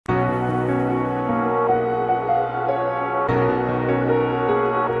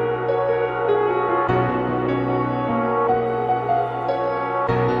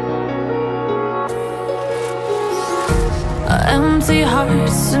empty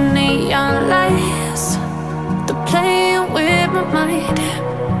hearts and neon lights. They're playing with my mind.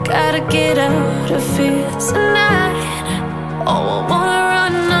 Gotta get out of here tonight. Oh, I wanna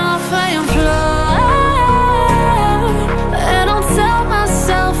run off and fly. And I'll tell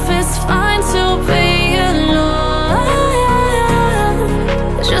myself it's fine to be alone,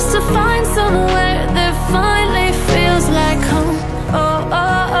 just to find somewhere that finally feels like home. Oh,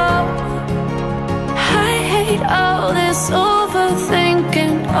 oh, oh. I hate all this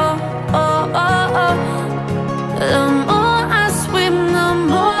overthinking. Oh, oh, oh, oh. The more I swim, the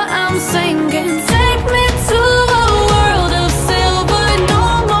more I'm sinking. Take me to a world of silver. No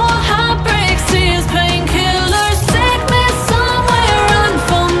more heartbreaks, tears, painkillers. Take me somewhere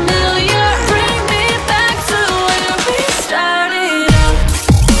unfamiliar. Bring me back to where we started out.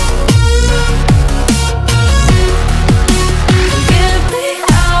 Get me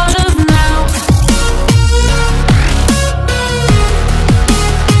out of now,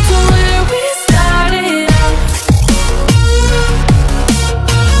 to where we started out.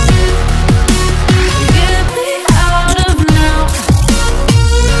 Get me out of now,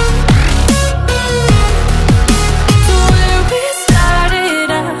 to where we started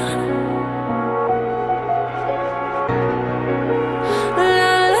out. La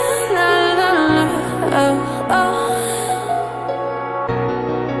la la la la, oh, oh.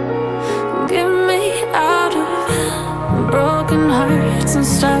 Get me out of broken hearts and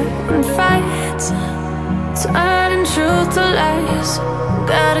starting fights, turning truth to lies.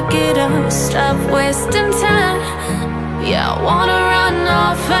 Gotta get up, stop wasting time. Yeah, I wanna run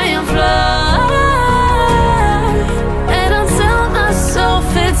off and fly.